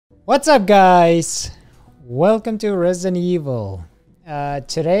What's up, guys? Welcome to Resident Evil.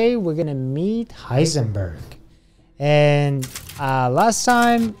 Today we're gonna meet Heisenberg. And last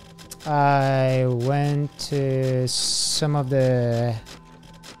time I went to some of the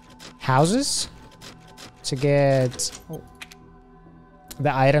houses to get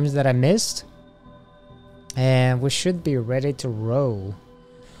the items that I missed, and we should be ready to roll.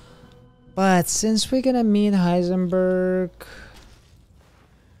 But since we're gonna meet Heisenberg,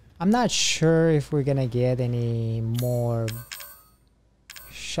 I'm not sure if we're gonna get any more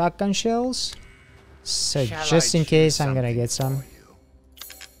shotgun shells. So just in case, I'm gonna get some.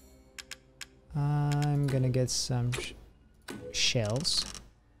 I'm gonna get some shells.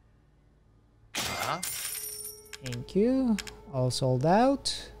 Thank you. All sold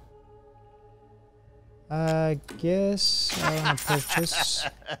out. I guess I wanna purchase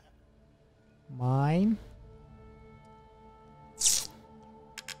mine.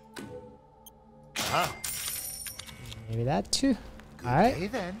 Maybe that too.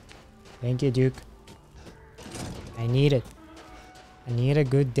 Alright. Thank you, Duke. I need it. I need a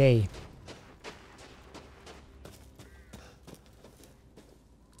good day.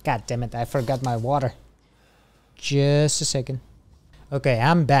 God damn it, I forgot my water. Just a second. Okay,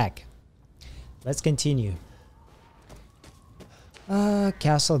 I'm back. Let's continue.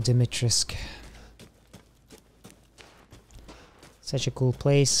 Castle Dimitrisk. Such a cool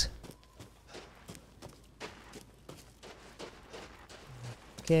place.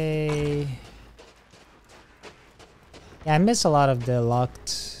 Okay. Yeah, I miss a lot of the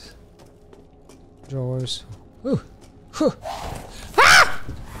locked drawers. Ooh. Whew. Ah!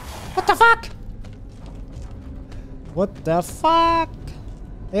 What the fuck? What the fuck?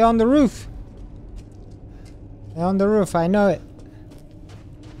 They're on the roof. They're on the roof, I know it.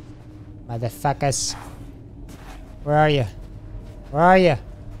 Motherfuckers. Where are you? Where are you?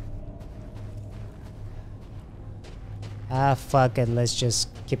 Ah, fuck it. Let's just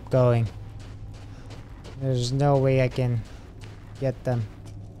keep going. There's no way I can get them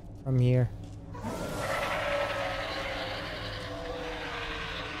from here.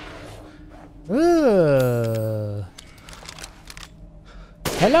 Ooh.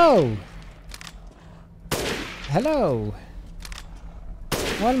 Hello. Hello.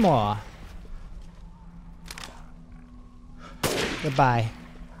 One more. Goodbye.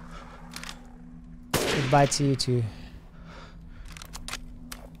 Goodbye to you too.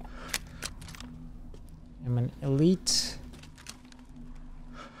 I'm an elite.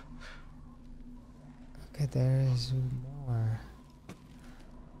 Okay, there is more.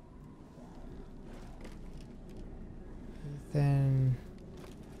 Ethan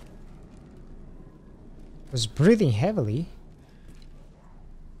was breathing heavily.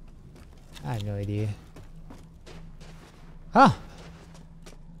 I have no idea. Huh.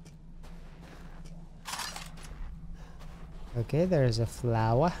 Okay, there's a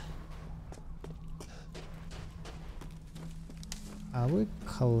flower. Are we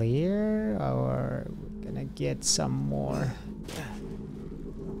clear, or we're gonna get some more?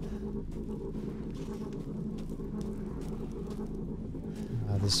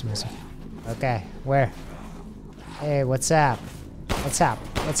 Oh, this is missing. Okay, where? Hey, what's up? What's up?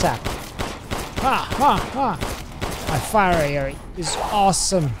 What's up? My fire area is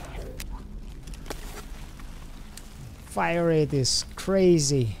awesome. Fire rate is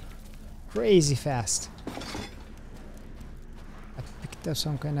crazy. Crazy fast. There's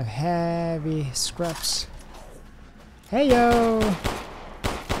some kind of heavy scraps. Hey yo!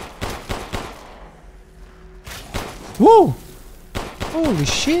 Whoa! Holy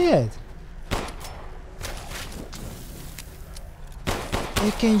shit!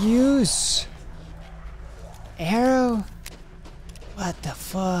 They can use arrow. What the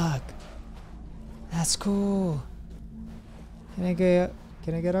fuck? That's cool. Can I get?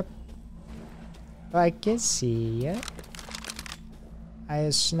 Can I get up? Oh, I can see ya. I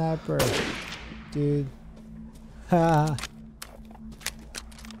a sniper, dude. Ha!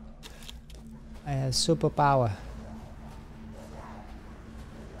 I have superpower.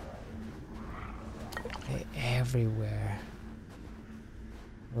 They're everywhere.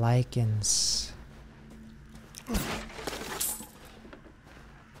 Lichens.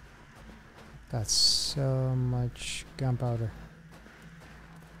 Got so much gunpowder.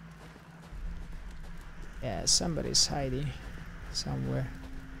 Yeah, somebody's hiding somewhere.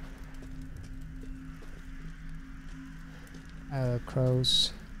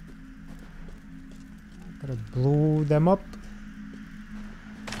 Crows. Gotta blow them up.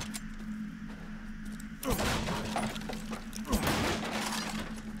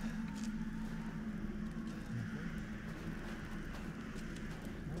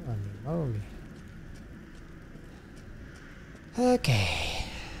 Holy moly. Okay.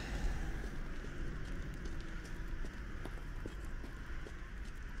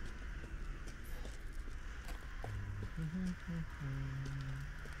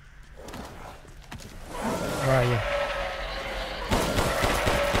 Where are you?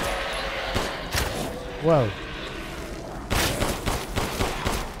 Whoa.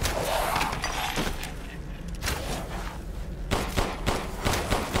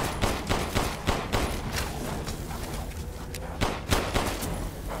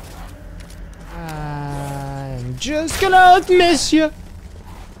 I'm just gonna miss you.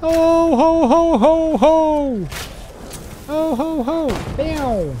 Ho ho ho ho ho. Ho ho ho.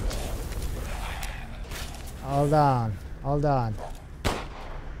 Bam. Hold on. Hold on.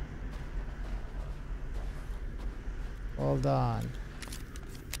 Hold on.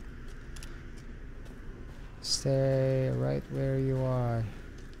 Stay right where you are.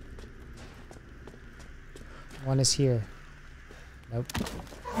 One is here. Nope.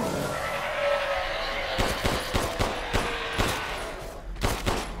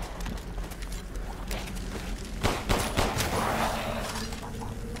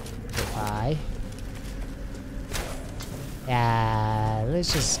 Goodbye. Yeah,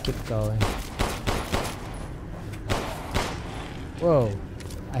 let's just keep going. Whoa.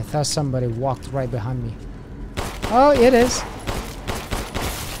 I thought somebody walked right behind me. Oh, it is.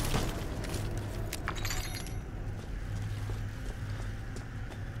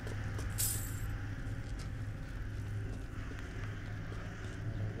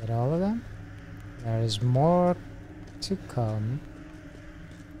 Did I get all of them? There is more to come.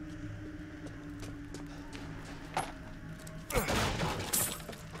 Thank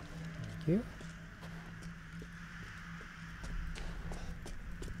you.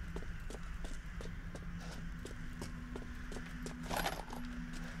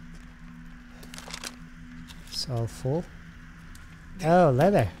 It's all full. Oh,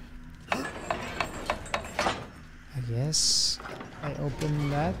 leather. I guess I open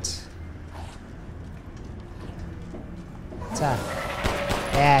that. Ta.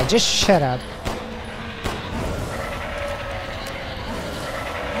 Yeah, just shut up.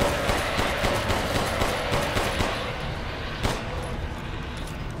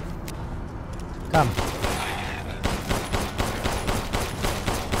 Come.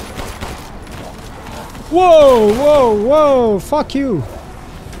 Whoa, whoa, whoa, fuck you.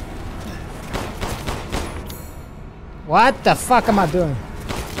 What the fuck am I doing?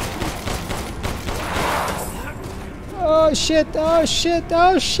 Oh shit, oh shit,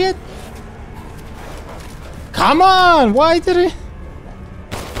 oh shit. Come on, why did it?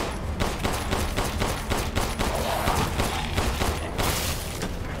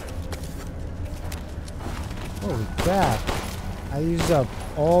 Holy crap. I used up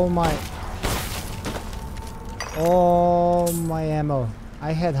all my ammo.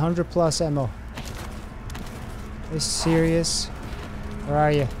 I had 100 plus ammo. Are you serious? Where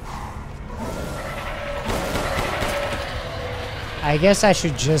are you? I guess I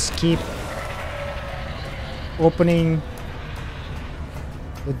should just keep opening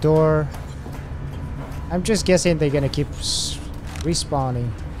the door. I'm just guessing they're gonna keep respawning.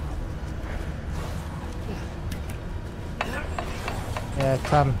 Yeah,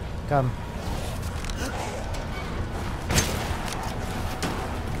 come, come.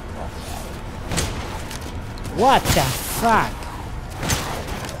 What the fuck?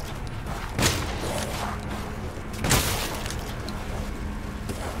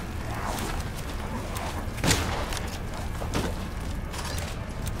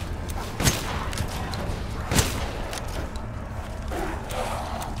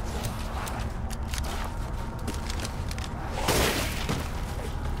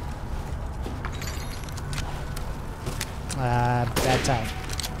 Bad time.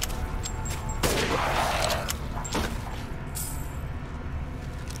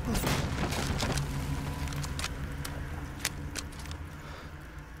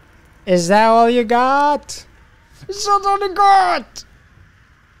 Is that all you got? Is that all you got?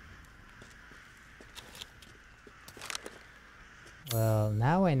 Well,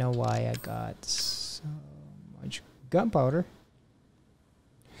 now I know why I got so much gunpowder.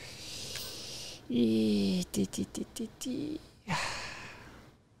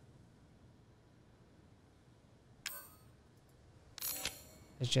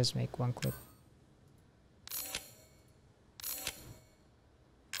 Let's just make one clip.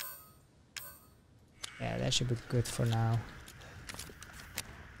 Yeah, that should be good for now.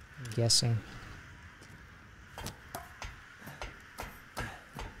 I'm guessing.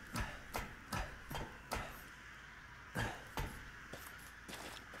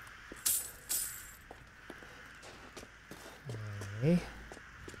 Okay.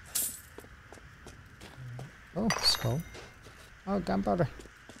 Oh, skull. Oh, gunpowder.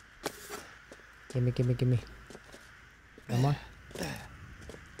 Gimme, gimme, gimme. No more. Thank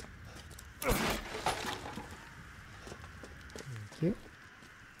you.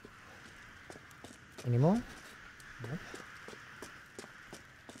 Any more? Nope.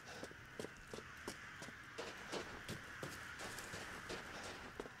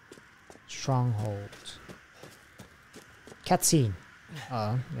 Stronghold. Cutscene.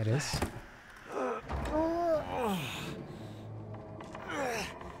 Oh, it is.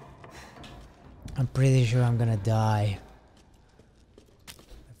 I'm pretty sure I'm gonna die.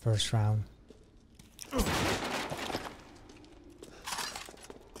 The first round.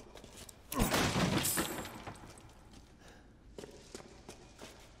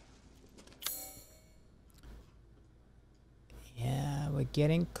 Yeah, we're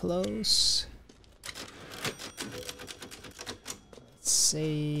getting close. Let's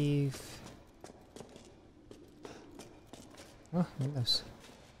save. Oh, windows.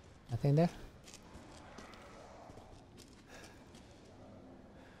 Nothing there?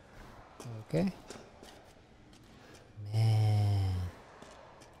 Okay. Man.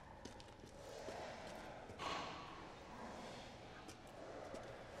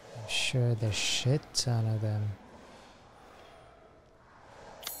 I'm sure there's shit ton of them.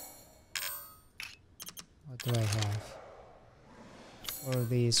 What do I have? For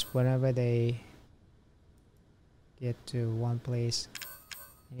these, whenever they get to one place,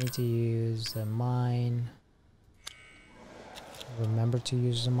 I need to use the mine. Remember to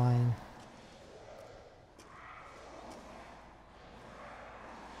use the mine.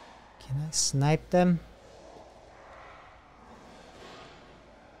 Can I snipe them?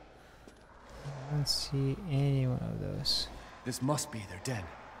 I don't see any one of those. This must be their den.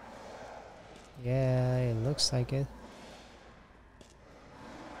 Yeah, it looks like it.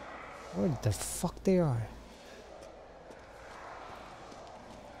 Where the fuck they are?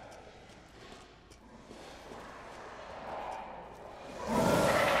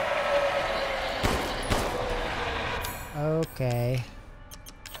 Okay.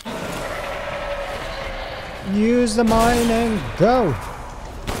 Use the mine and go!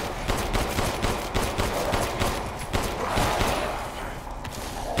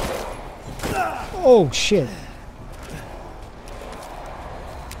 Oh shit!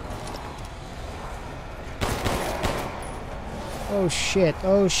 Oh shit,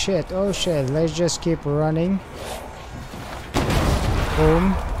 oh shit, oh shit. Let's just keep running.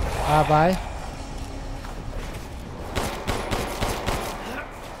 Boom. Bye bye.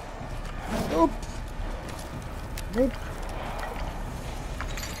 Nope. Nope.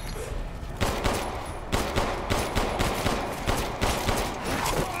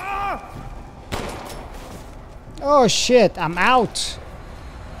 Oh shit, I'm out.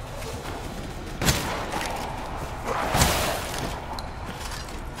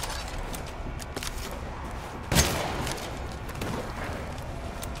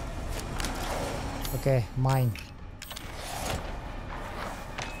 Okay, mine.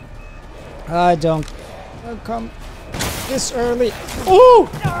 I don't come this early. Oh!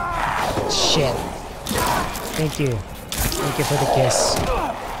 Shit. Thank you. Thank you for the kiss.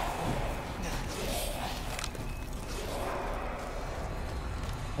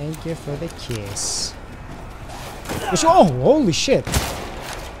 Thank you for the kiss. Oh, holy shit.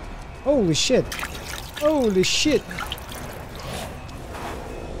 Holy shit. Holy shit.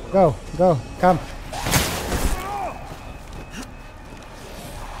 Go, go, come.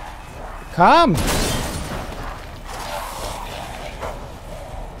 Come!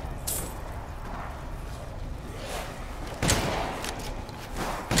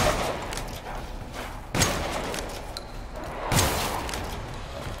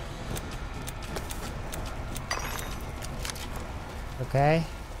 Okay.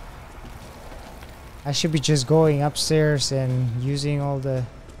 I should be just going upstairs and using all the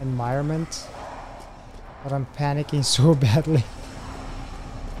environment. But I'm panicking so badly.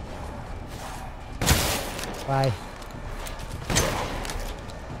 Bye.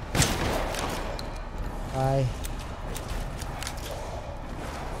 Bye.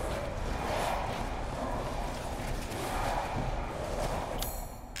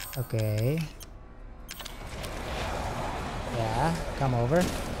 Okay. Yeah, come over.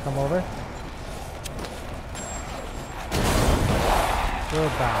 Come over.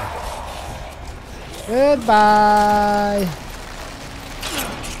 Goodbye. Goodbye.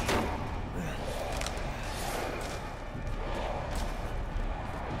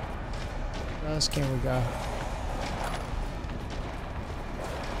 Where else can we go?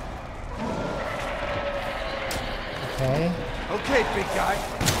 Okay. Okay, big guy.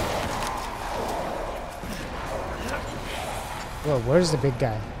 Whoa, where's the big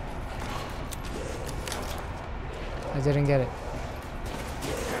guy? I didn't get it.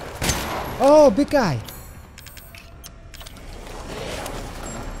 Oh, big guy!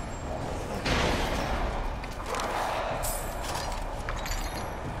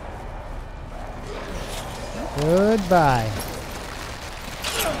 Goodbye.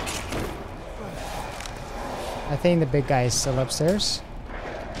 I think the big guy is still upstairs.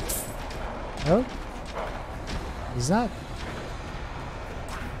 Oh, he's not.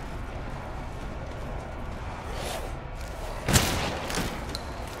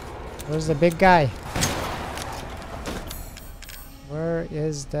 Where's the big guy? Where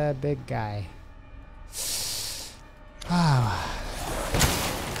is the big guy? Oh,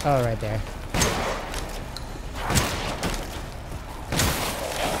 right there.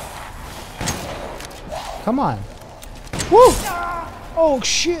 Come on. Woo! Oh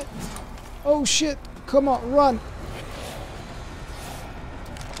shit! Oh shit! Come on, run!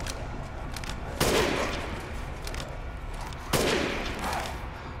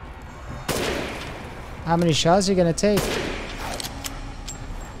 How many shots are you gonna take?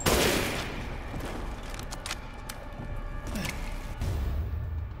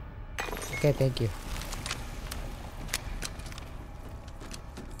 Okay, thank you.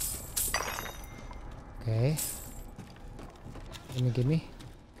 Okay. Gimme.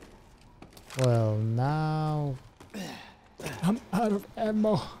 Well, now I'm out of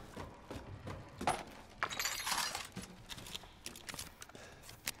ammo.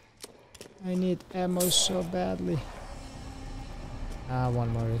 I need ammo so badly. One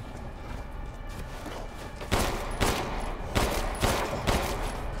more.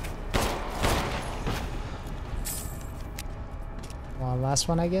 One last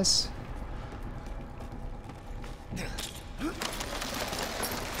one, I guess.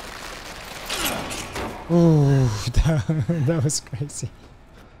 Ooh, that was crazy.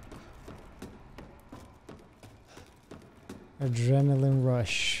 Adrenaline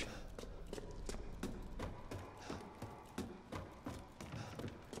rush.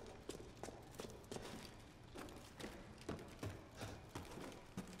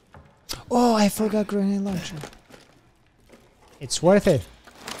 Oh, I forgot grenade launcher. It's worth it.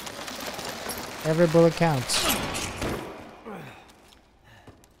 Every bullet counts.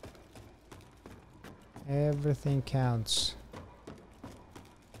 Everything counts.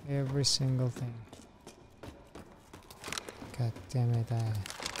 Every single thing. God damn it, I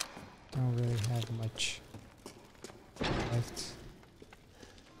don't really have much left.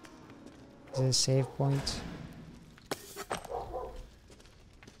 Is it a save point?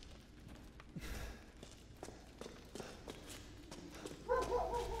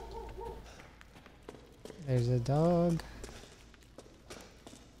 There's a dog.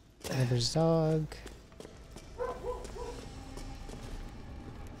 Neighbor's dog.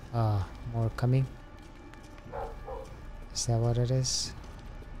 Ah, more coming. Is that what it is?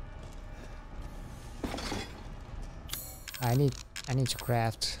 I need to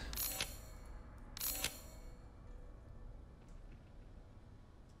craft.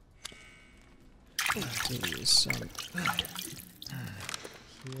 Do some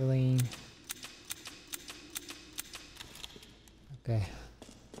healing. Okay,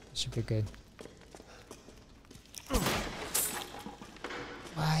 should be good.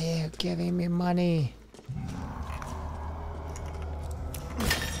 Why are you giving me money?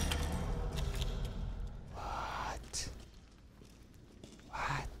 What?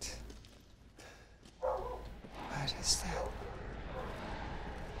 What? What is that?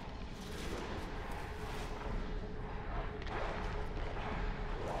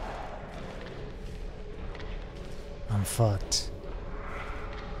 I'm fucked.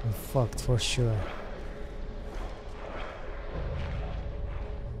 I'm fucked for sure.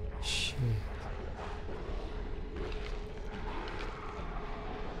 Shit.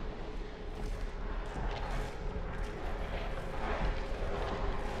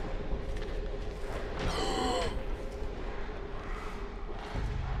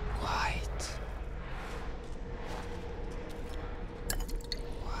 Quiet.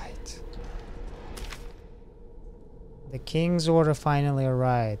 Quiet. The king's order finally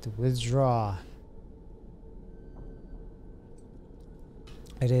arrived. Withdraw.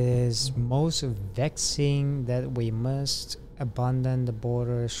 It is most vexing that we must abandon the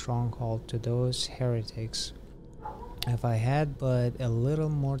border stronghold to those heretics. If I had but a little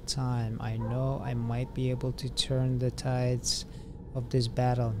more time, I know I might be able to turn the tides of this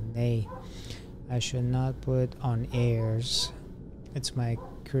battle. Nay, I should not put on airs. It's my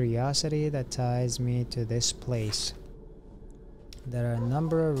curiosity that ties me to this place. There are a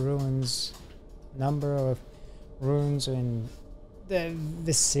number of ruins in the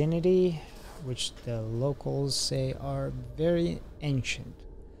vicinity, which the locals say are very ancient.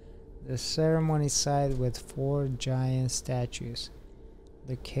 The ceremony site with 4 giant statues.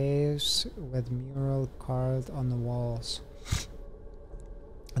 The caves with mural carved on the walls.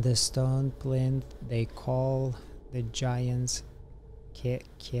 The stone plinth they call the giants'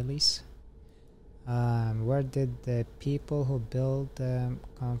 Achilles. Where did the people who built them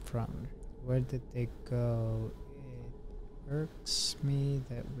come from? Where did they go? It irks me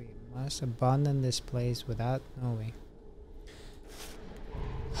that we must abandon this place without knowing.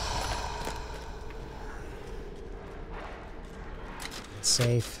 It's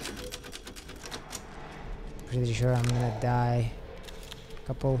safe. Pretty sure I'm gonna die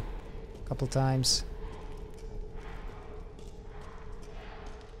couple times,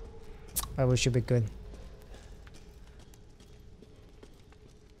 but we should be good.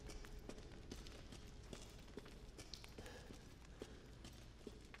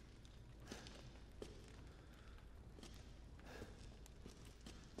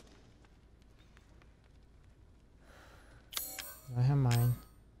 Do I have mine?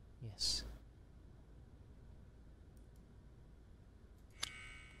 Yes.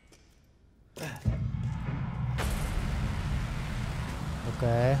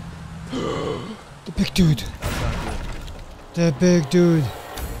 Okay. The big dude. The big dude.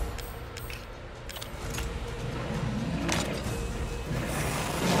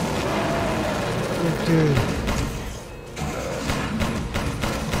 Big dude.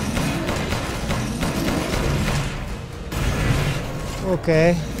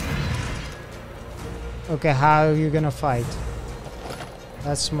 Okay. Okay, how are you gonna fight?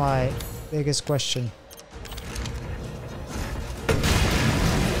 That's my biggest question.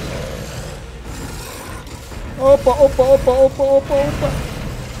 Opa, opa, opa, opa, opa, opa.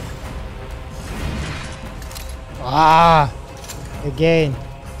 Ah! Again.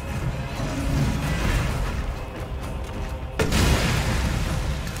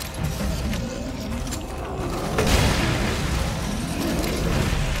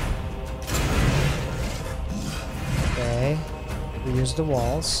 Okay. We use the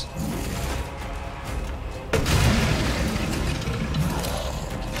walls.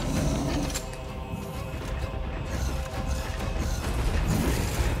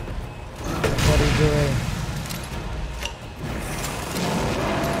 Doing.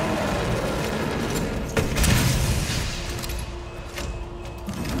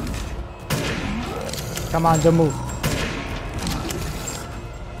 Come on, don't move.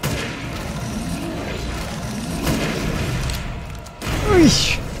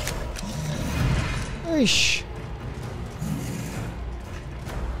 Oosh. Oosh.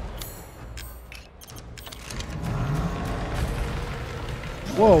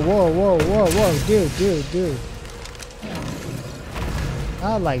 Whoa, whoa, whoa, whoa, whoa, dude.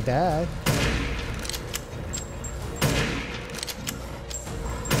 Not like that.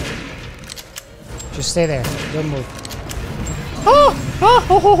 Just stay there. Don't move. Ah! Ah!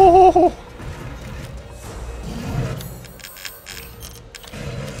 Oh, oh, oh, oh.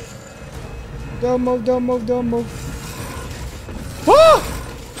 Don't move, don't move, don't move. Ah!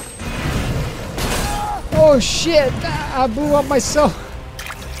 Oh shit! I blew up myself.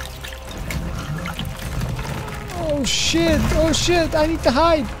 Oh shit! Oh shit! I need to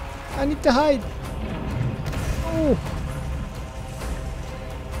hide! I need to hide! Oh!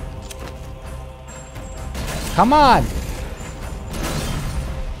 Come on!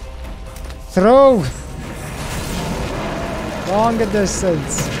 Throw! Longer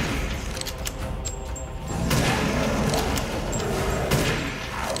distance.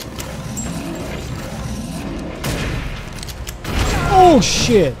 Oh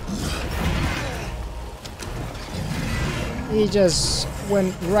shit! He just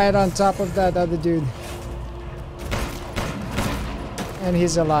went right on top of that other dude. And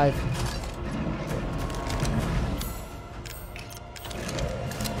he's alive.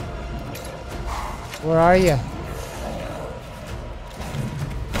 Where are you?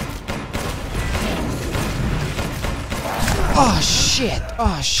 Oh shit!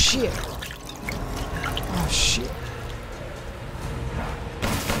 Oh shit! Oh shit!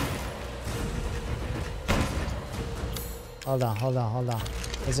 Hold on, hold on, hold on.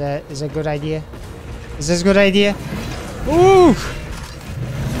 Is that a good idea? Is this a good idea? Ooh!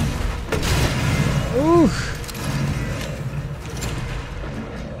 Ooh!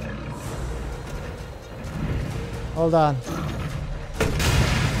 Hold on.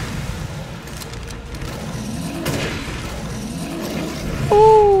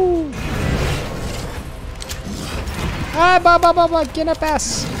 Ooh! Ah, can I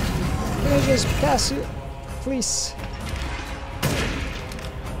pass? Can I just pass you? Please.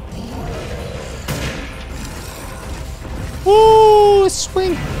 Ooh,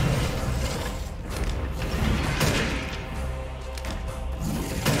 swing.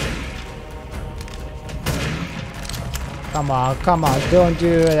 Come on, don't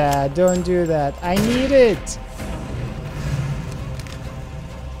do that, don't do that. I need it.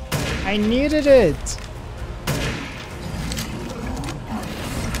 I needed it.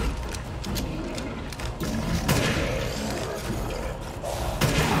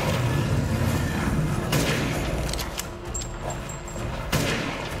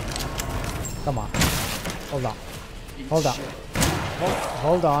 Come on. Hold on. Hold on.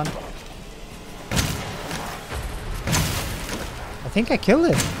 Hold on. I think I killed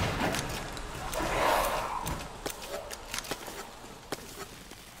it.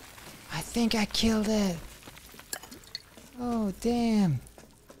 I think I killed it. Oh, damn.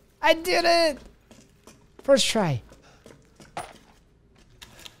 I did it! First try.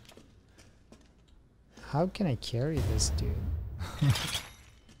 How can I carry this dude?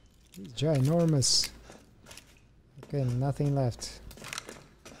 He's ginormous. Okay, nothing left.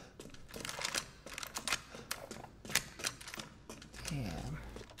 Damn.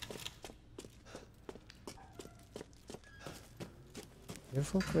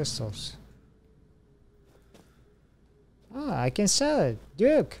 Beautiful crystals. Oh, I can sell it.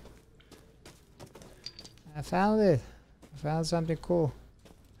 Duke! I found it. I found something cool.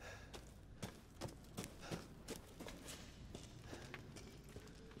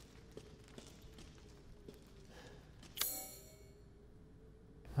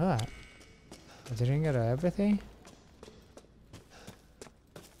 Ah, I didn't get everything.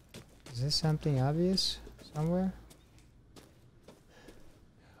 Is this something obvious somewhere?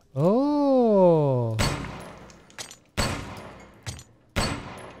 Oh,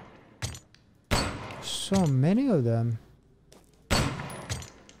 so many of them.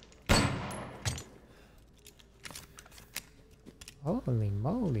 Holy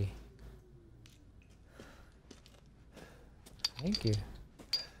moly! Thank you.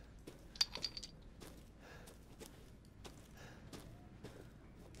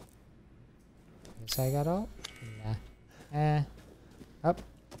 I got all? Nah. Up.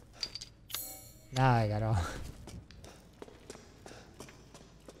 Now I got all.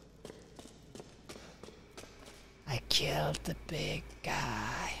 I killed the big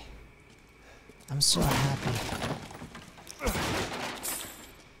guy. I'm so happy.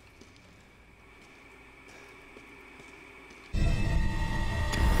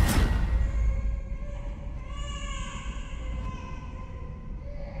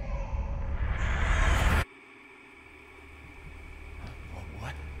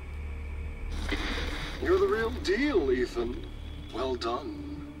 You're the real deal, Ethan. Well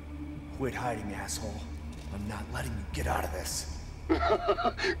done. Quit hiding, asshole. I'm not letting you get out of this.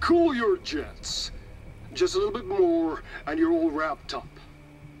 Cool your jets. Just a little bit more, and you're all wrapped up.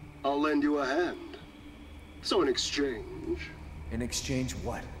 I'll lend you a hand. So in exchange... In exchange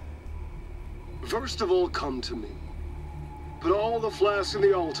what? First of all, come to me. Put all the flasks in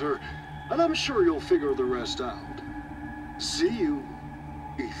the altar, and I'm sure you'll figure the rest out. See you,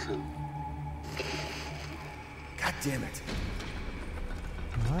 Ethan. God damn it.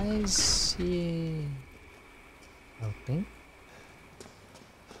 Why is he helping?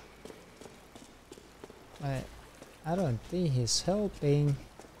 I don't think he's helping.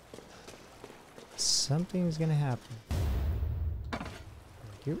 Something's gonna happen.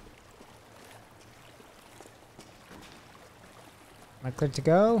 Thank you. Am I clear to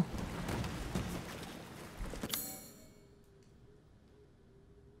go?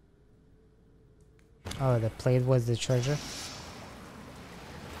 Oh, the plate was the treasure.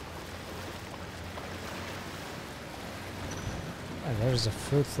 Oh, there's a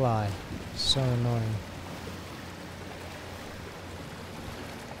fruit fly. So annoying.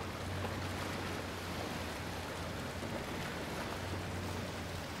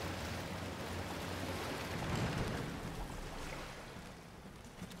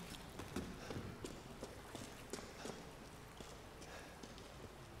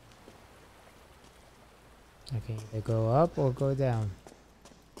 I can either go up or go down.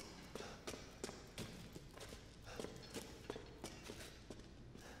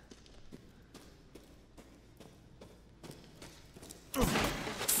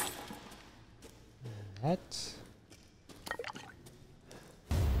 That.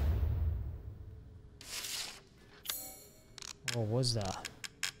 What was that?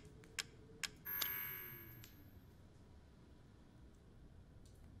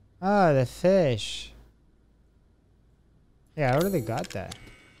 Ah, the fish. Yeah, I already got that.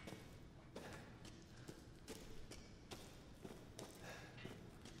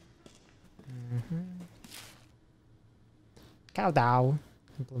 Countdown.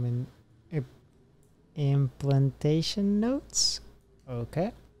 Implantation notes.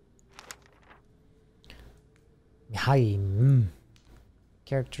 Okay. Hi.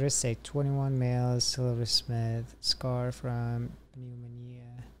 Characteristic: 21 male, silversmith, scar from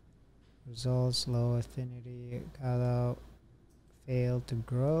pneumonia. Results: low affinity, color, failed to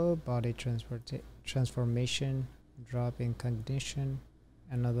grow, body transformation, drop in cognition,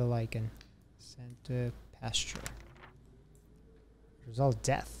 another lichen, sent to pasture. Result: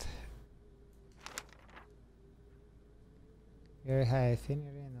 death. Very high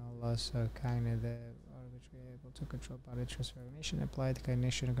affinity and no loss of cognitive, arbitrary, able to control body transformation, applied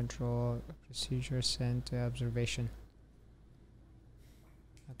cognition control, procedure sent to observation.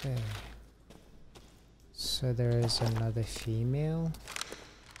 Okay. So there is another female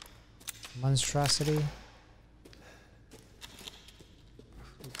monstrosity.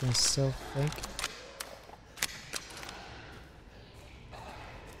 You can still think.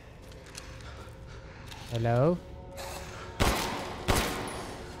 Hello?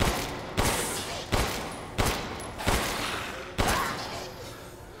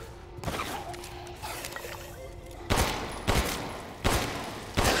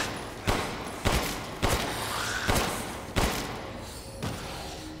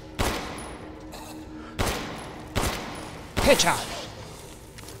 Headshot!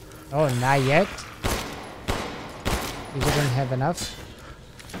 Oh, not yet? You didn't have enough?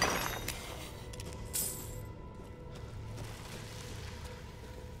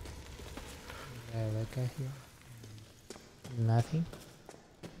 Look at here. Nothing.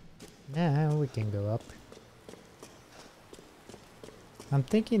 Nah, we can go up. I'm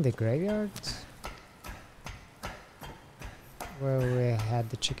thinking the graveyard where we had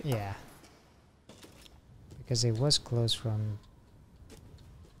the chicken. Yeah, because it was closed from.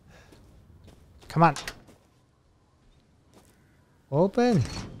 Come on. Open.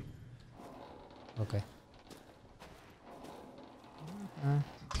 Okay.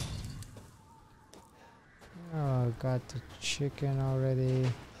 Oh, I got the chicken already.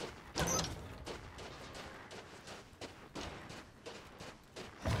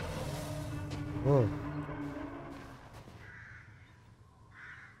 Whoa.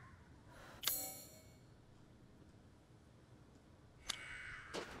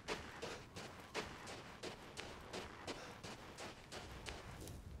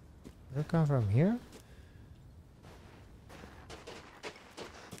 Did it come from here?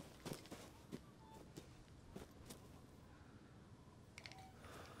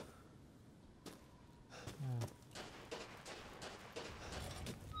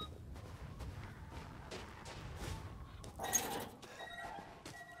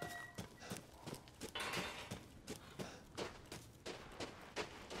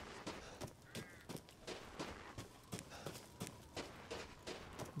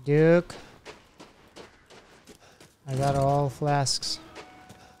 Duke, I got all flasks.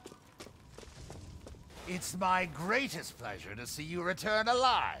 It's my greatest pleasure to see you return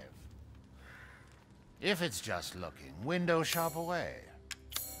alive. If it's just looking, window shop away.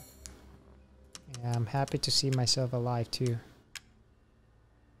 Yeah, I'm happy to see myself alive too.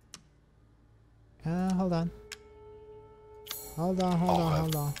 Hold on. Hold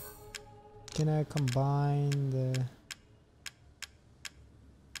on. Can I combine the...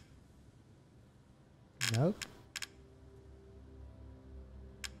 Nope.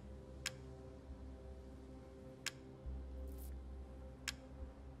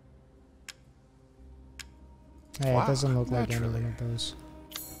 Hey, it doesn't look like any one of those.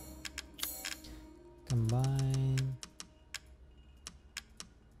 Combine.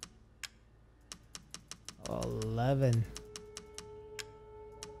 11.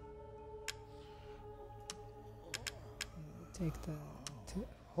 Take that.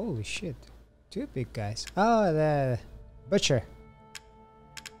 Holy shit. Two big guys. Oh, the butcher.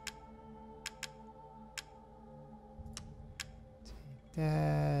 Take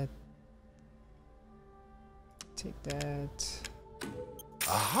that. Take that.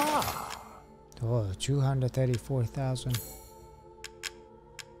 Aha! Oh, 234,000.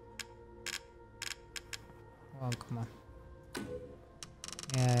 Oh, come on.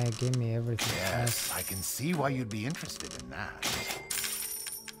 Yeah, give me everything. Yes, I can see why you'd be interested in that.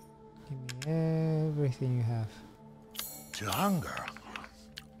 Give me everything you have. To hunger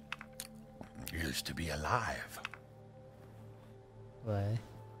is to be alive. What?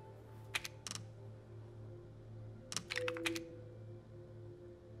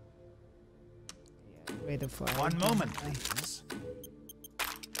 Upgrade the flag. One moment, please.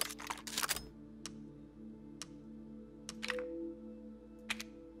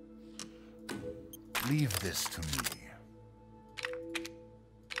 Leave this to me.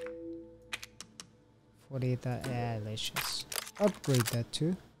 48. Yeah, let's just upgrade that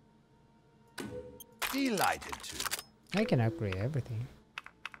too. Delighted to. I can upgrade everything.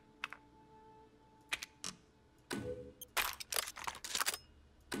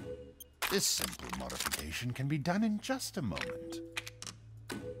 This simple modification can be done in just a moment.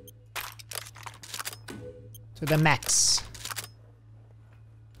 To the max.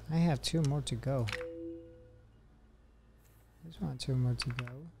 I have 2 more to go. This one, 2 more to go.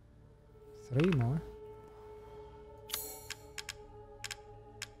 3 more.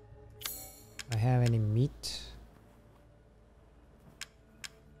 Do I have any meat?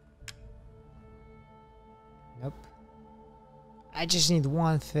 Nope. I just need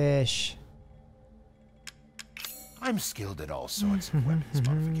 1 fish. I'm skilled at all sorts of weapons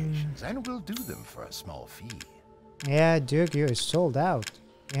modifications, and will do them for a small fee. Yeah, Duke, you're sold out.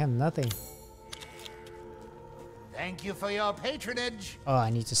 You have nothing. Thank you for your patronage. Oh,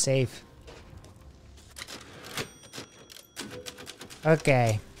 I need to save.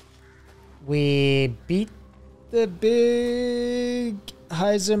 Okay. We beat the big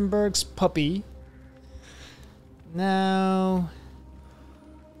Heisenberg's puppy. Now,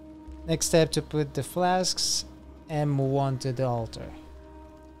 next step to put the flasks and move on to the altar.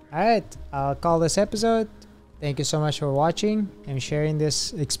 Alright, I'll call this episode. Thank you so much for watching and sharing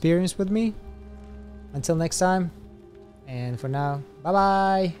this experience with me. Until next time, and for now, bye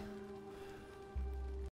bye.